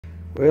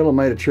Well, I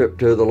made a trip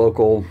to the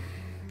local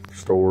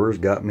stores,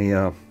 got me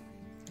a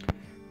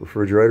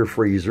refrigerator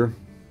freezer.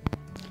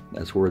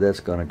 That's where that's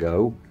going to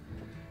go.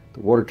 The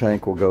water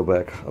tank will go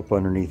back up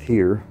underneath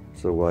here,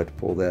 so we'll have to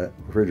pull that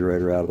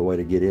refrigerator out of the way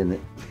to get in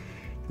it.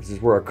 This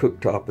is where our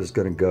cooktop is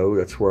going to go.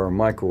 That's where our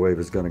microwave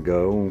is going to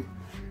go.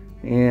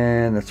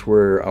 And that's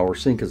where our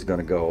sink is going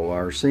to go.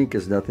 Our sink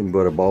is nothing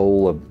but a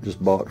bowl I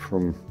just bought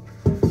from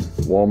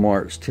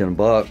Walmart. It's 10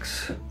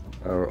 bucks.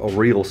 A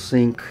real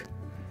sink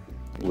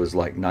was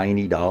like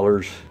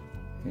 $90,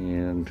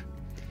 and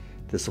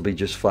this will be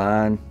just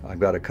fine. I've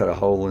got to cut a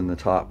hole in the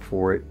top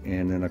for it,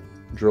 and then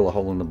drill a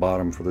hole in the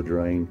bottom for the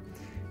drain,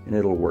 and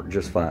it'll work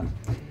just fine.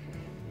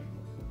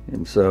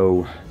 And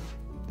so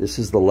this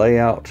is the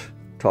layout.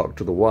 Talk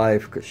to the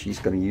wife because she's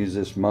going to use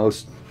this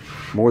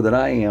more than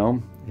I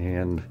am,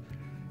 and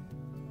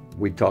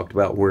we talked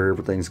about where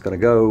everything's going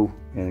to go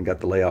and got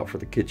the layout for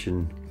the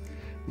kitchen.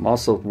 I'm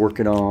also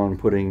working on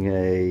putting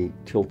a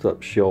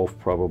tilt-up shelf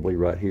probably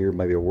right here,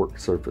 maybe a work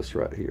surface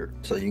right here.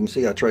 So you can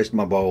see I traced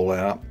my bowl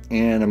out,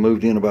 and I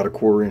moved in about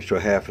 1/4 inch to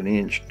 1/2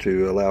 inch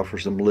to allow for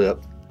some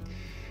lip.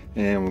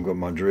 And we've got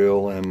my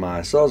drill and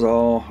my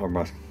sawzall, or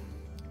my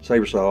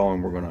saber saw,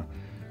 and we're going to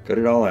cut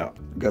it all out.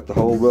 Got the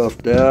hole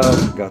roughed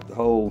out, got the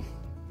hole,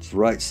 it's the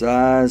right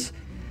size.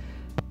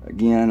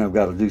 Again, I've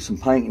got to do some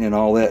painting and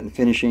all that and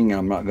finishing.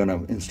 I'm not going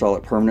to install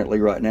it permanently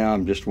right now.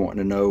 I'm just wanting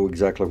to know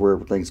exactly where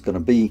everything's going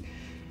to be.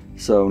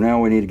 So now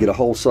we need to get a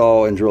hole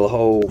saw and drill a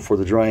hole for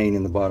the drain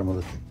in the bottom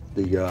of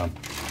the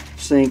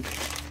sink.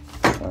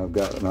 I've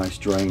got a nice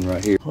drain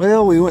right here.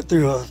 Well, we went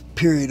through a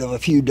period of a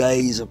few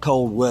days of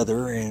cold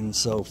weather, and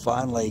so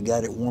finally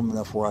got it warm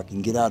enough where I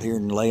can get out here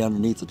and lay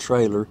underneath the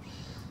trailer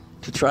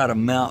to try to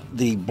mount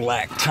the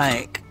black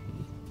tank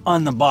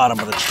on the bottom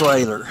of the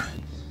trailer.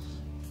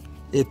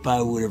 If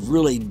I would have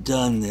really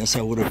done this,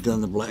 I would have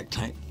done the black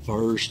tank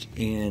first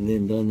and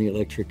then done the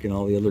electric and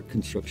all the other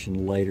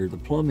construction later. The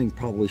plumbing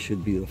probably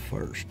should be the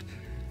first.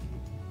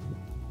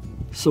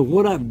 So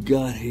what I've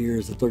got here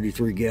is a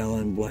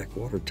 33-gallon black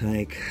water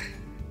tank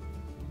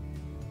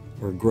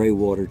or gray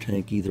water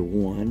tank, either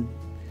one.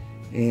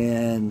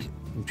 And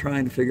I'm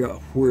trying to figure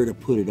out where to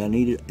put it. I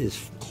need it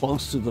as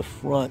close to the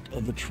front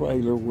of the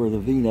trailer where the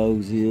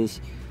V-nose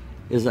is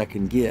as I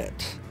can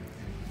get.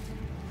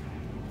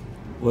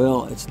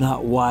 Well, it's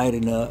not wide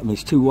enough. I mean,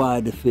 it's too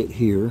wide to fit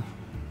here,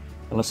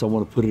 unless I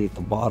want to put it at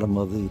the bottom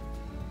of the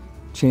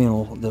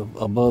channel,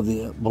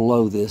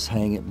 below this,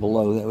 hang it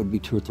below. That would be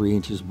 2 or 3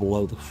 inches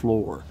below the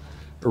floor.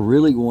 I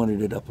really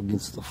wanted it up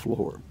against the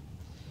floor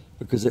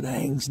because it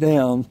hangs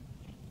down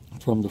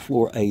from the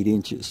floor 8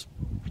 inches.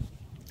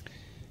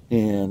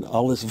 And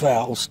all this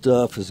valve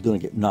stuff is going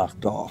to get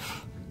knocked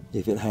off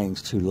if it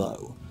hangs too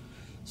low.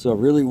 So I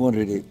really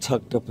wanted it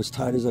tucked up as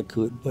tight as I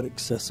could, but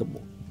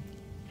accessible.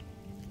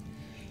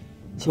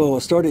 So I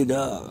started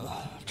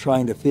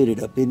trying to fit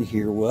it up in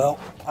here. Well,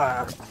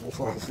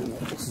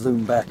 let's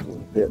zoom back a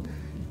little bit.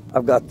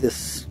 I've got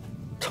this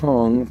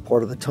tongue,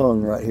 part of the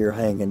tongue right here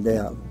hanging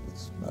down.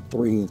 It's about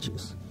 3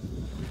 inches.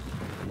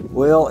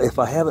 Well, if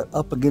I have it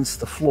up against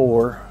the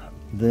floor,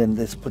 then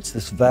this puts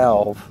this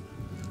valve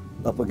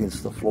up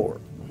against the floor,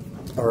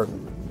 or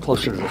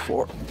closer to the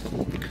floor.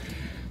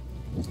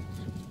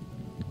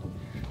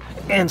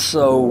 And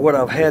so what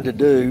I've had to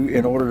do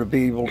in order to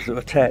be able to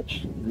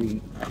attach the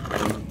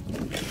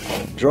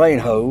drain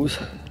hose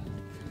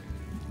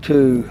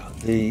to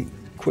the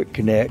quick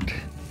connect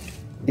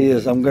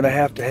is I'm going to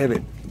have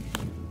it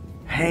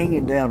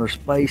hanging down or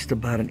spaced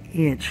about 1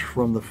 inch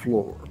from the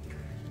floor.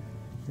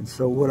 And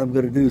so what I'm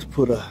going to do is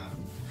put a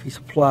piece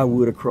of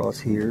plywood across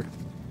here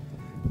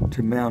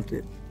to mount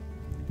it,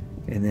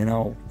 and then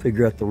I'll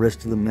figure out the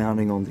rest of the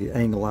mounting on the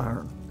angle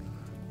iron.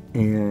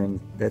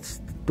 And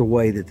that's the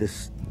way that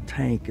this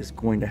tank is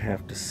going to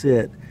have to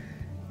sit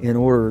in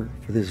order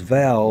for this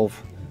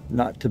valve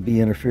not to be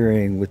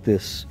interfering with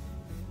this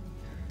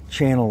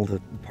channel,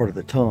 the part of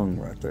the tongue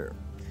right there.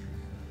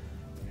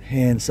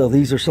 And so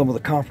these are some of the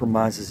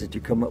compromises that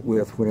you come up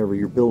with whenever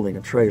you're building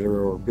a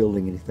trailer or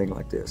building anything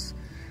like this.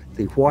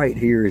 The white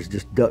here is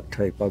just duct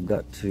tape. I've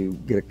got to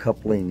get a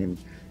coupling and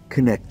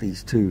connect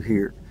these two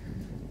here.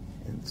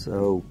 And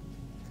so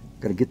I'm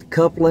going to get the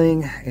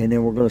coupling, and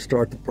then we're going to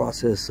start the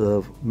process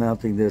of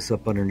mounting this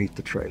up underneath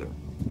the trailer.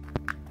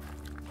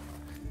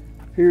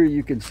 Here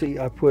you can see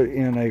I put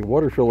in a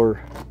water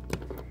filler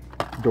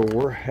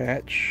door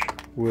hatch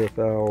with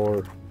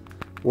our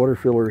water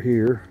filler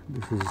here.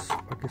 This is,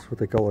 I guess, what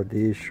they call a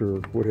dish or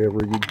whatever.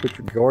 You can put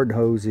your garden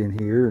hose in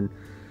here and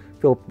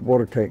fill up the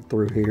water tank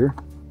through here.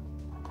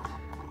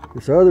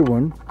 This other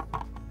one,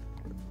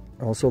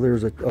 also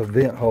there's a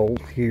vent hole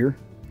here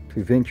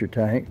to vent your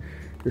tank.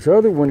 This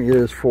other one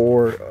is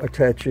for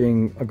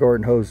attaching a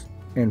garden hose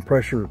and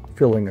pressure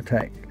filling a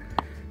tank.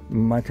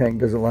 My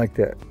tank doesn't like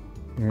that.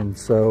 And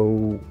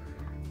so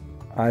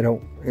I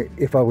don't,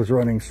 if I was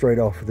running straight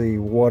off the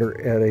water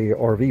at a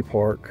RV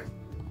park,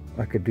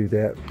 I could do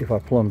that if I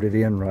plumbed it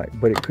in right,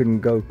 but it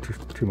couldn't go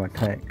to my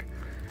tank.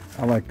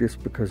 I like this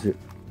because it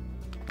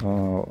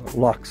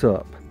locks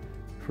up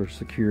for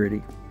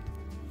security.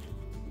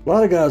 A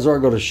lot of guys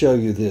aren't going to show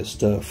you this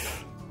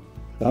stuff.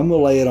 I'm going to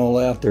lay it all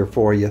out there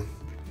for you.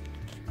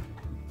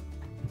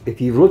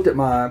 If you've looked at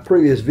my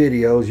previous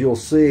videos, you'll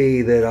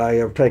see that I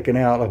have taken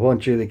out a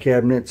bunch of the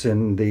cabinets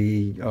and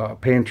the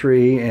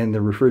pantry and the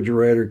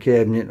refrigerator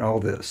cabinet and all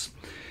this.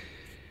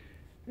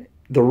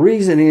 The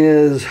reason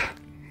is,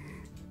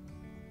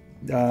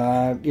 you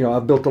know,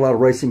 I've built a lot of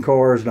racing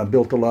cars, and I've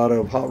built a lot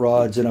of hot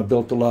rods, and I've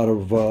built a lot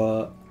of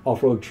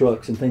off-road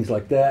trucks and things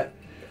like that.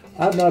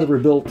 I've not ever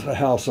built a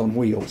house on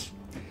wheels.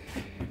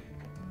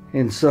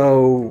 And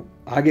so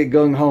I get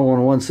gung-ho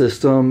on one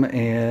system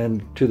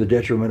and to the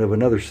detriment of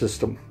another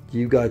system.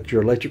 You got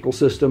your electrical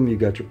system, you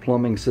got your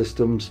plumbing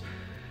systems,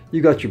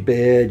 you got your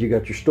bed, you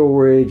got your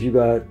storage, you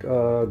got,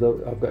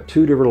 I've got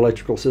two different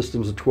electrical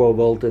systems, a 12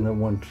 volt and then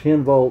one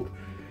 10 volt.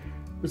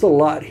 There's a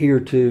lot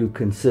here to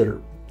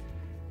consider.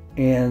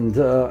 And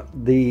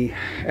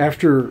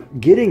after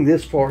getting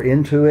this far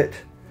into it,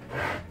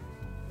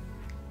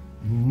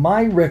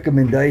 my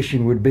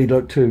recommendation would be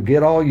to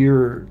get all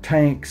your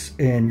tanks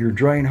and your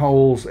drain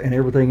holes and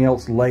everything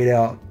else laid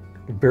out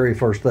the very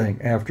first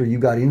thing. After you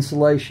got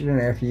insulation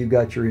and after you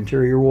got your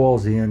interior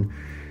walls in,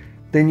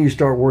 then you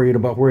start worrying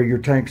about where your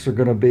tanks are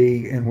going to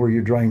be and where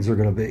your drains are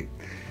going to be.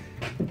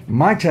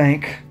 My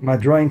tank, my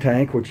drain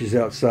tank, which is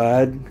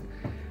outside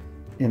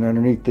and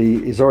underneath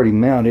is already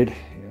mounted.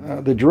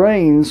 The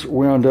drains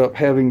wound up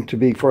having to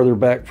be further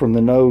back from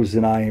the nose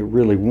than I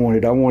really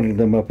wanted. I wanted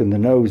them up in the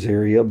nose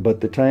area, but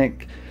the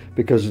tank,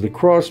 because of the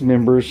cross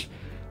members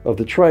of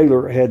the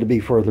trailer, had to be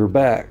further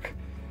back.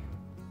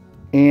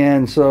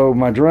 And so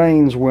my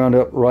drains wound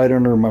up right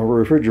under my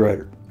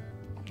refrigerator.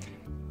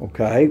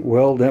 Okay,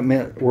 well, that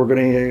meant we're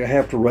going to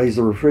have to raise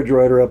the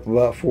refrigerator up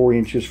about 4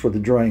 inches for the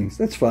drains.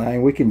 That's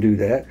fine, we can do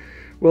that.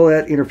 Well,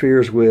 that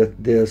interferes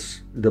with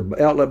the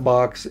outlet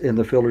box and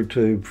the filter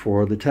tube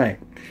for the tank.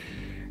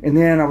 And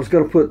then I was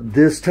going to put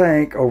this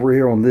tank over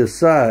here on this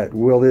side.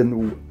 Well,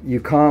 then you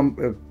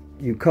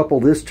couple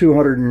this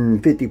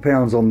 250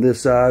 pounds on this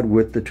side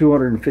with the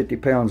 250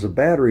 pounds of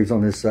batteries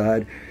on this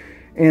side,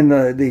 and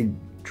the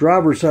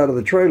driver's side of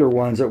the trailer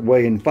winds up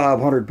weighing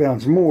 500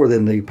 pounds more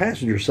than the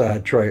passenger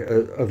side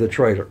of the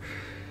trailer.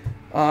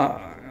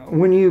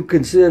 When you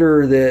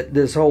consider that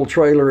this whole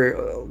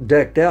trailer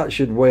decked out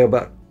should weigh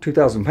about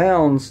 2,000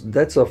 pounds,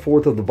 that's a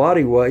fourth of the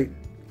body weight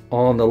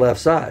on the left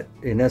side,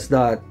 and that's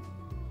not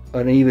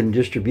an even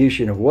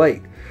distribution of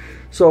weight.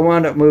 So I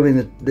wound up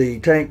moving the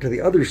tank to the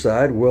other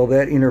side. Well,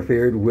 that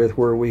interfered with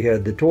where we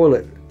had the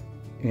toilet,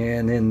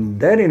 and then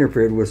that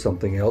interfered with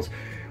something else.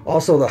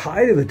 Also, the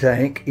height of the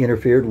tank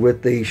interfered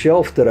with the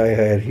shelf that I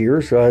had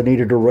here, so I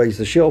needed to raise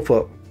the shelf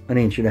up 1.5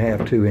 inches,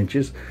 2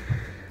 inches.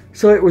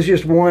 So it was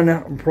just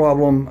one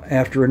problem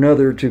after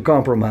another to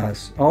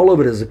compromise. All of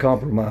it is a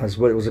compromise,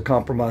 but it was a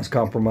compromise. And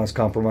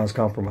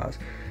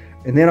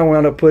then I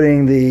wound up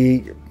putting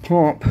the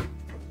pump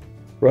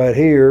right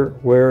here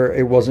where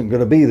it wasn't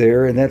going to be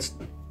there, and that's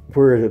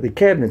where the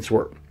cabinets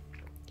were.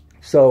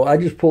 So I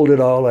just pulled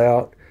it all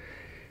out.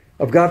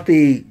 I've got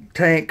the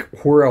tank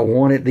where I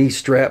want it. These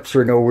straps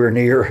are nowhere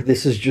near.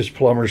 This is just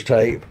plumber's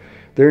tape.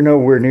 They're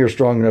nowhere near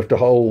strong enough to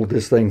hold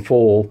this thing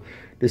full.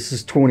 This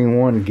is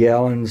 21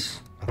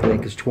 gallons. I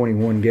think it's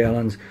 21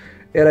 gallons.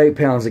 At 8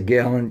 pounds a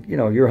gallon, you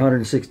know, you're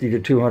 160 to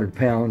 200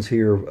 pounds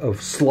here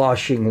of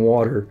sloshing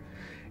water.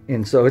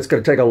 And so it's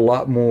going to take a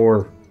lot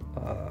more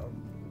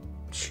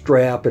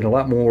strap and a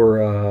lot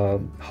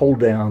more hold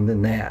down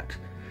than that.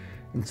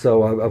 And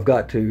so I've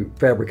got to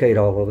fabricate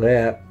all of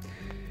that.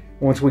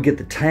 Once we get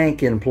the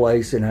tank in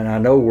place and I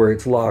know where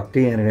it's locked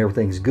in and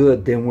everything's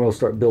good, then we'll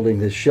start building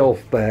this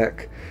shelf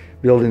back,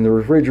 building the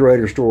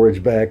refrigerator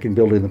storage back, and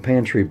building the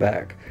pantry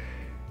back.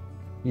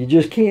 You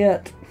just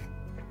can't,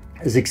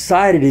 as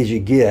excited as you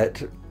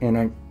get,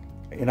 and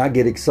I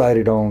get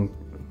excited on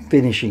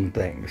finishing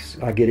things.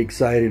 I get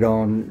excited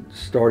on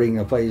starting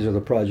a phase of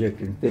the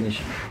project and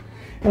finishing.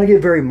 And I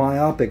get very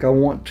myopic. I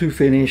want to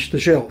finish the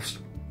shelves.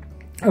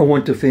 I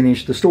want to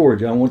finish the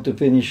storage. I want to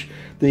finish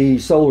the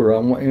solar.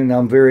 And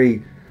I'm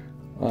very,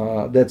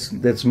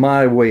 that's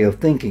my way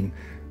of thinking.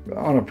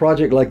 On a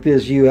project like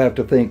this, you have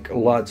to think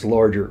lots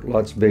larger,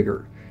 lots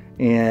bigger.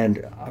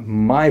 And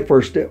my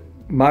first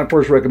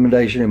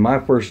recommendation and my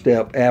first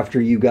step after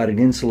you got it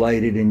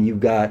insulated and you've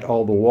got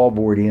all the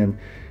wallboard in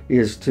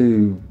is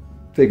to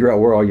figure out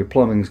where all your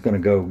plumbing is going to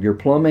go. Your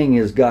plumbing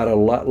has got a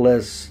lot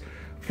less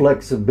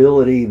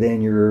flexibility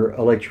than your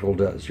electrical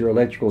does. Your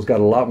electrical's got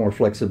a lot more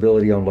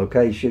flexibility on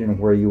location and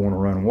where you want to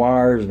run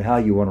wires and how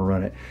you want to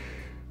run it.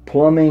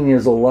 Plumbing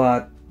is a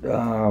lot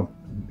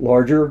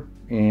larger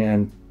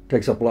and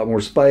takes up a lot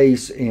more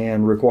space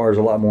and requires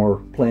a lot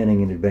more planning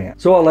in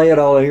advance. So I lay it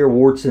all here,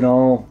 warts and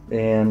all,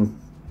 and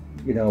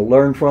you know,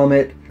 learn from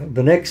it.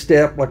 The next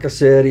step, like I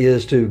said,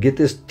 is to get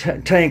this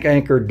tank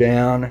anchored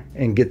down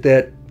and get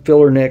that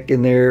filler neck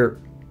in there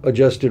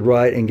adjusted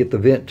right and get the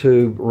vent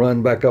tube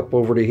run back up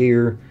over to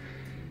here.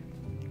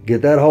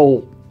 Get that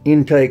whole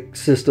intake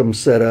system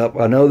set up.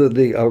 I know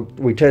that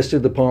we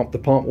tested the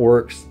pump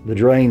works, the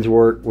drains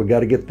work. We got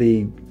to get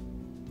the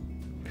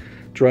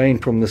drain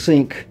from the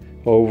sink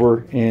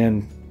over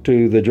and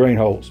to the drain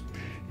holes.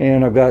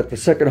 And I've got the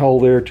second hole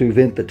there to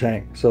vent the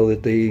tank so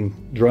that the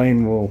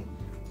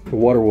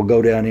water will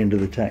go down into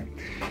the tank.